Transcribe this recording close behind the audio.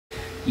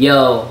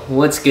Yo,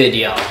 what's good,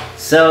 y'all?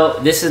 So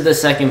this is the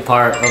second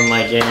part of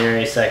my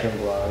January 2nd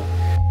vlog.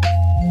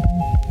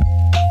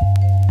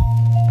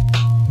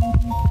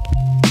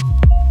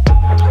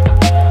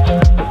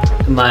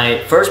 My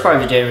first part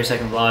of the January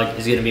 2nd vlog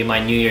is going to be my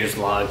New Year's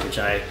vlog, which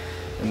I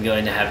am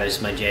going to have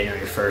as my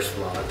January 1st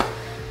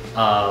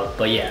vlog.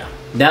 But yeah,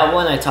 that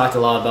one I talked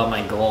a lot about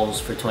my goals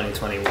for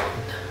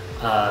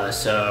 2021.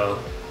 So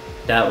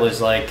that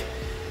was like,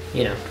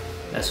 you know,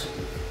 that's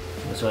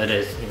what it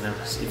is. You know,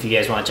 if you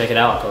guys want to check it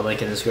out, I'll put a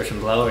link in the description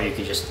below, or you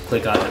can just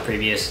click on the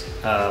previous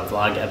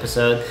vlog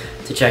episode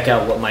to check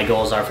out what my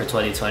goals are for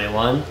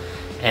 2021.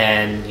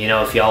 And you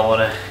know, if y'all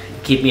want to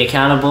keep me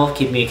accountable,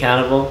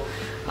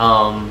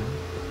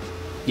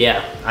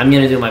 yeah, I'm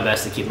gonna do my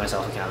best to keep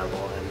myself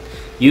accountable. And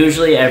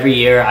usually every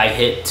year I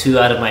hit 2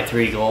 out of my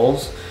 3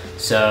 goals.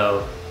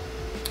 So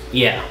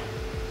yeah,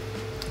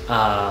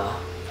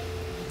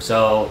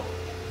 so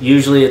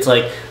usually it's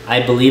like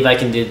I believe I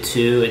can do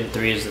 2 and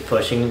 3 is the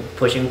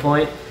pushing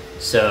point.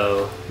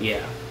 So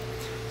yeah,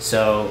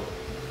 so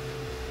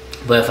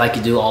but if I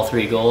could do all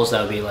 3 goals,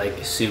 that would be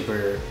like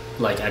super,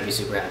 like I'd be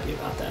super happy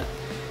about that.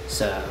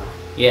 So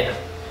yeah,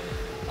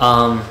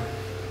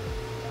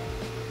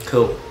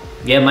 cool.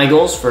 Yeah, my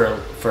goals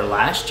for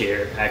last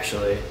year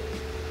actually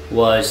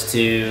was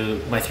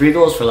to, my 3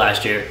 goals for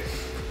last year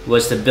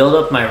was to build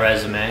up my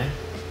resume,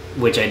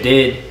 which I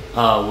did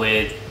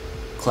with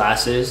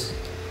classes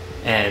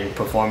and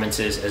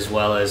performances, as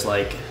well as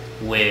like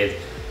with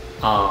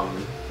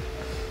some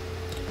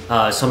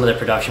of the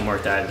production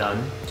work that I've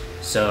done.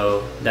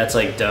 So that's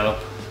like dope.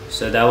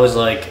 So that was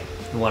like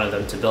one of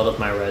them, to build up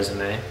my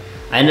resume.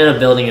 I ended up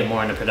building it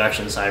more on the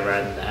production side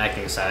rather than the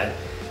acting side.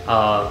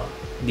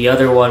 The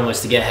other one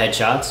was to get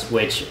headshots,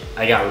 which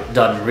I got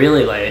done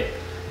really late,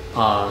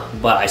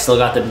 but I still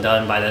got them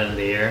done by the end of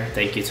the year.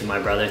 Thank you to my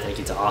brother, thank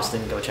you to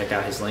Austin. Go check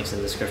out his links in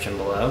the description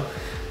below.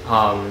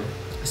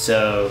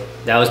 So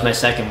that was my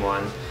second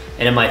one.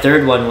 And then my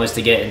third one was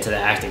to get into the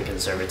acting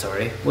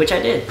conservatory, which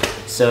I did.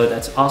 So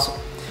that's awesome.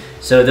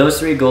 So those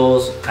 3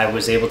 goals I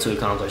was able to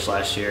accomplish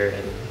last year,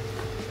 and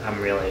I'm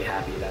really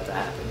happy that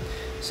that happened.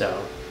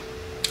 So,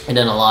 and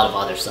then a lot of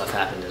other stuff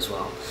happened as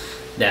well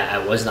that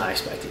I was not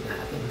expecting to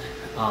happen.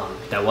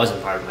 That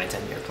wasn't part of my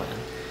 10-year plan.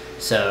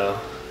 So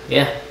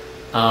yeah,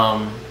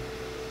 but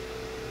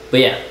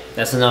yeah,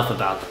 that's enough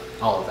about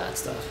all of that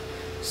stuff.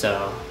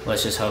 So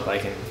let's just hope I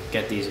can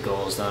get these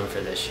goals done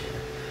for this year.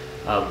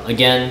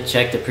 Again,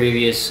 check the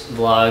previous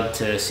vlog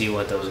to see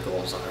what those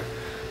goals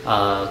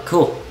are.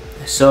 Cool.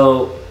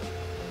 So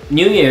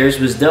New Year's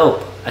was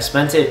dope. I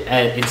spent it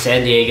in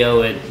San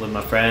Diego with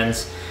my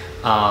friends.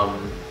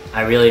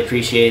 I really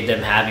appreciate them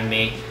having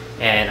me.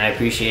 And I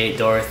appreciate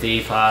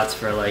Dorothy Potts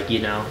for, like, you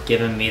know,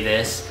 giving me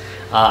this.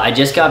 I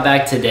just got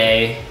back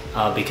today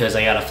because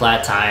I got a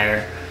flat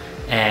tire,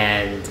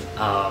 and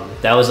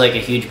that was like a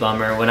huge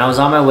bummer. When I was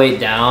on my way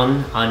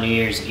down on New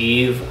Year's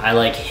Eve, I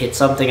like hit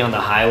something on the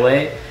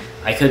highway.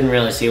 I couldn't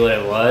really see what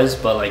it was,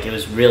 but like it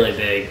was really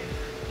big.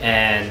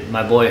 And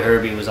my boy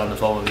Herbie was on the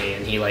phone with me,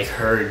 and he like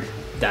heard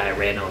that I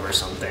ran over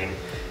something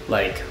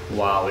like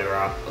while we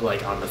were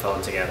like on the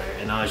phone together.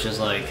 And I was just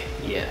like,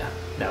 yeah,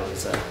 that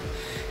was it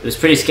was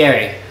pretty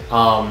scary.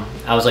 I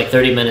was like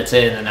 30 minutes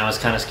in, and I was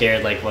kind of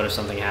scared, like what if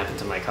something happened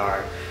to my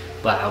car?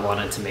 But I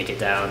wanted to make it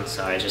down,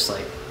 so I just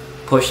like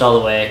pushed all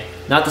the way.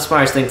 Not the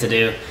smartest thing to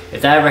do.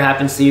 If that ever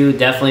happens to you,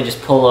 definitely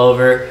just pull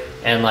over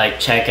and like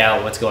check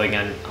out what's going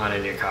on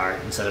in your car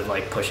instead of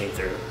like pushing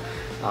through,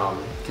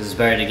 because it's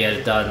better to get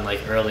it done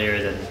like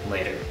earlier than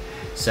later.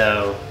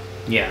 So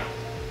yeah,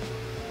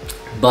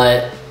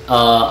 but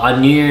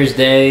on New Year's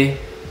Day,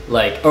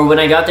 like, or when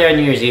I got there on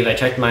New Year's Eve, I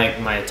checked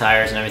my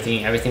tires and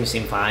everything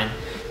seemed fine,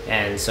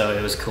 and so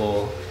it was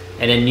cool.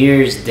 And then New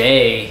Year's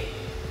Day,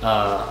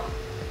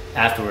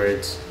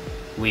 afterwards,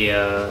 we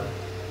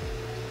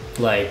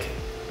like,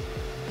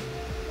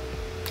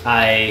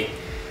 I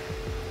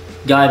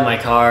got in my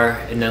car,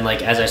 and then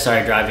like as I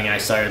started driving, I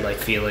started like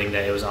feeling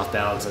that it was off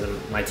balance, and then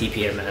my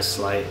TPMS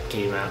light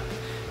came out.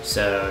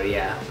 So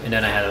yeah, and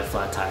then I had a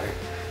flat tire.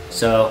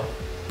 So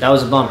that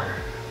was a bummer,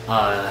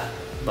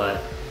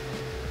 but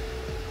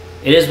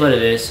it is what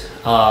it is.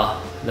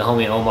 The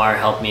homie Omar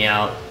helped me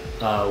out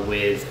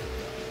with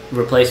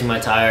replacing my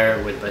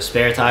tire with my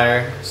spare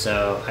tire,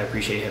 so I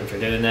appreciate him for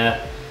doing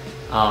that.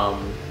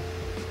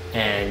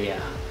 And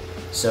yeah,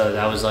 so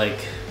that was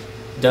like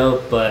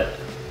dope,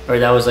 or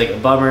that was like a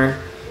bummer,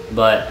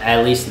 but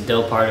at least the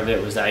dope part of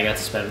it was that I got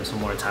to spend some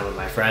more time with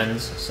my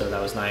friends, so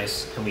that was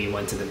nice. And we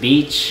went to the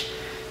beach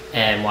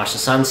and watched the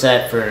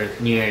sunset for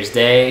New Year's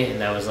Day, and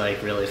that was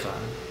like really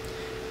fun.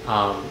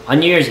 On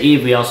New Year's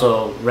Eve, we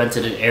also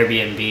rented an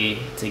Airbnb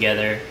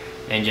together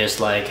and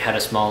just like had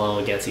a small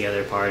little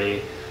get-together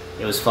party.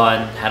 It was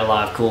fun, had a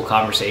lot of cool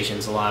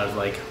conversations, a lot of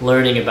like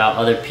learning about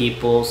other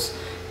people's,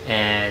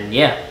 and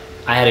yeah,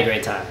 I had a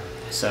great time.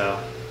 So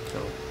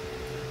cool.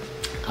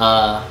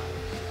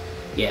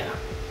 Yeah,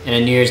 and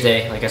on New Year's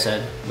Day, like I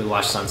said, we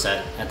watched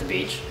sunset at the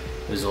beach.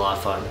 It was a lot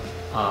of fun.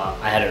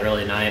 I had an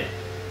early night.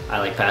 I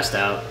like passed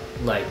out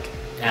like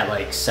at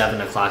like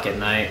 7 o'clock at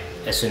night,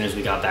 as soon as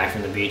we got back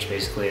from the beach,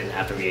 basically, and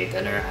after we ate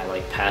dinner, I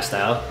like passed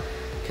out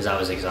because I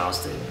was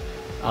exhausted.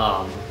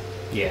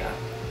 Yeah,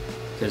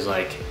 because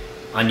like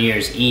on New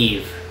Year's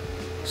Eve,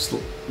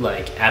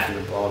 like after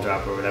the ball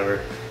drop or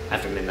whatever,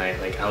 after midnight,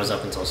 like I was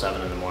up until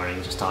 7 in the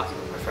morning just talking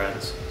with my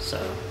friends. So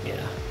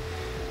yeah,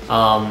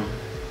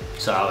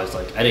 so I was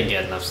like, I didn't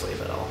get enough sleep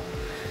at all.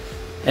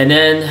 And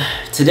then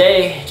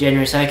today,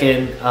 January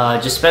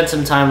 2nd, just spent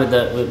some time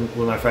with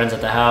my friends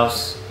at the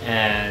house,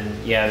 and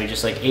yeah, we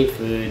just like ate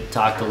food,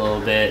 talked a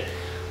little bit,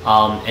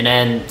 and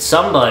then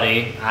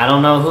somebody, I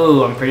don't know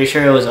who, I'm pretty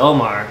sure it was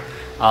Omar,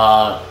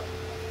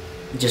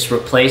 just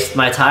replaced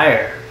my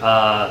tire.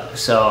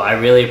 So I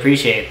really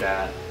appreciate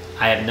that.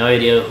 I have no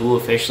idea who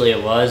officially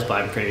it was,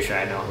 but I'm pretty sure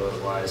I know who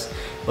it was.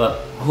 But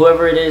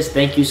whoever it is,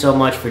 thank you so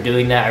much for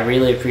doing that. I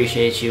really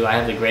appreciate you. I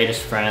have the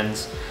greatest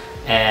friends,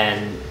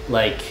 and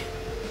like,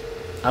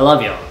 I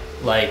love y'all.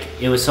 Like,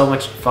 it was so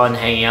much fun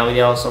hanging out with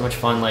y'all, so much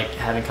fun like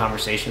having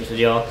conversations with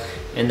y'all.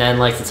 And then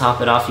like to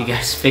top it off, you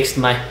guys fixed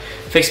my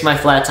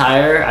flat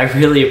tire. I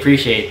really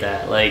appreciate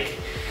that. Like,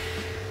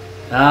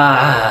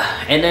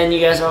 and then you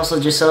guys are also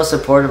just so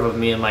supportive of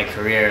me in my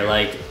career.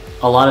 Like,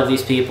 a lot of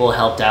these people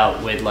helped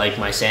out with like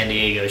my San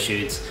Diego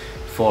shoots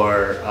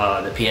for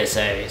the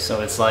PSA.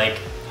 So it's like,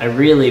 I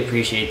really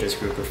appreciate this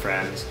group of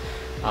friends.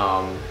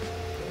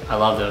 I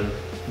love them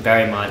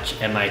very much,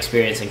 and my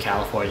experience in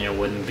California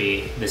wouldn't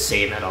be the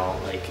same at all,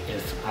 like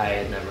if I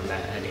had never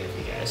met any of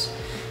you guys.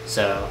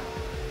 So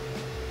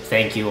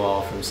thank you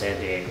all from San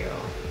Diego,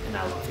 and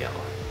I love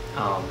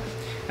y'all.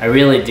 I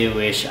really do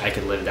wish I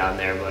could live down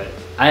there, but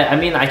I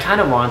mean, I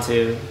kind of want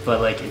to, but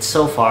like it's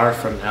so far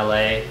from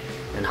LA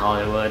and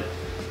Hollywood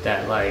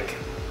that, like,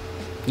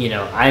 you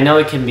know, I know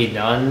it can be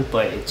done,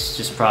 but it's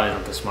just probably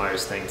not the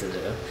smartest thing to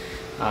do.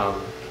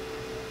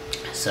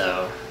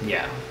 So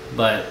yeah,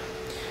 but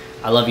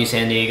I love you,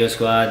 San Diego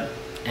squad,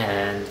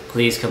 and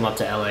please come up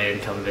to LA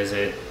and come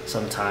visit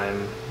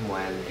sometime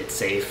when it's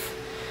safe.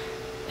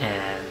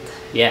 And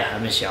yeah, I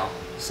miss y'all.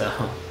 So,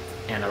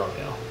 and I love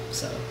y'all.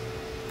 So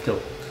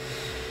cool.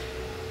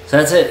 So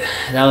that's it.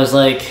 That was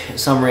like a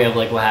summary of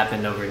like what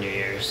happened over New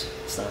Year's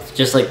stuff.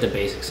 Just like the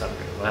basic summary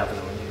of what happened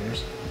over New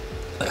Year's.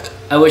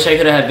 I wish I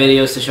could have had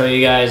videos to show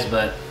you guys,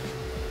 but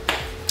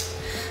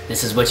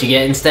this is what you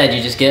get instead.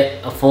 You just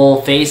get a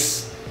full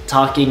face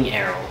talking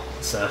Aerrol.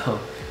 So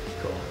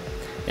cool.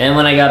 And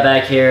when I got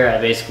back here, I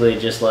basically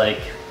just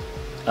like,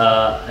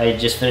 I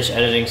just finished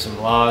editing some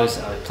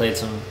vlogs. I played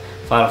some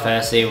Final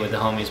Fantasy with the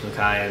homies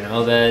Makai and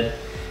Obed.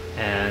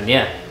 And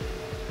yeah.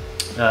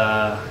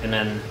 And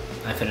then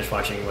I finished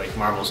watching like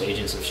Marvel's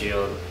Agents of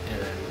S.H.I.E.L.D.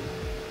 and then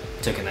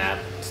took a nap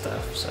and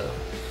stuff. So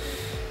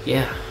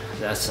yeah,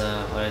 that's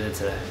what I did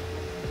today.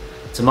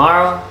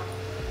 Tomorrow,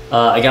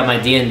 I got my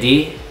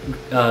D&D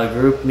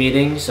group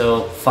meeting.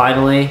 So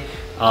finally,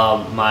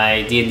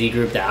 my D&D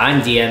group that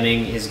I'm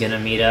DMing is gonna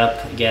meet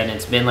up again.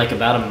 It's been like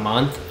about a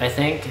month, I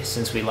think,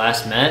 since we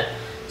last met.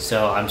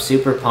 So I'm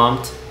super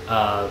pumped.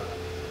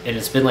 And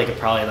it's been like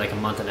probably like a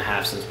month and a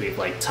half since we've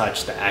like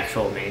touched the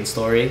actual main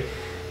story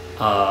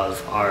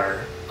of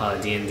our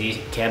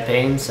D&D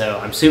campaign. So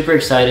I'm super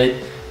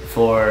excited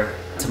for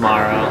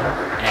tomorrow,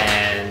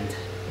 and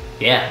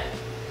yeah,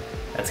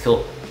 that's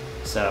cool.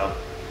 So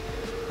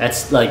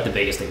that's like the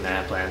biggest thing that I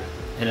have planned.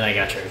 And then I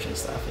got church and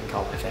stuff and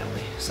call my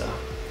family. So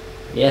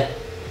yeah.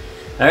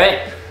 All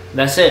right,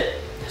 that's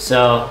it.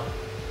 So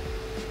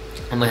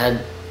I'm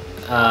gonna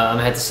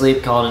head to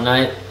sleep, call it a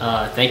night.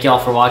 Thank y'all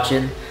for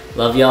watching.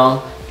 Love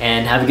y'all,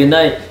 and have a good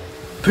night.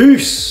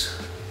 Peace.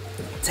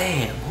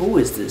 Damn, who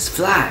is this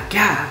fly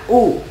guy?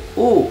 Ooh,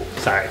 ooh.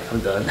 Sorry, I'm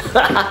done.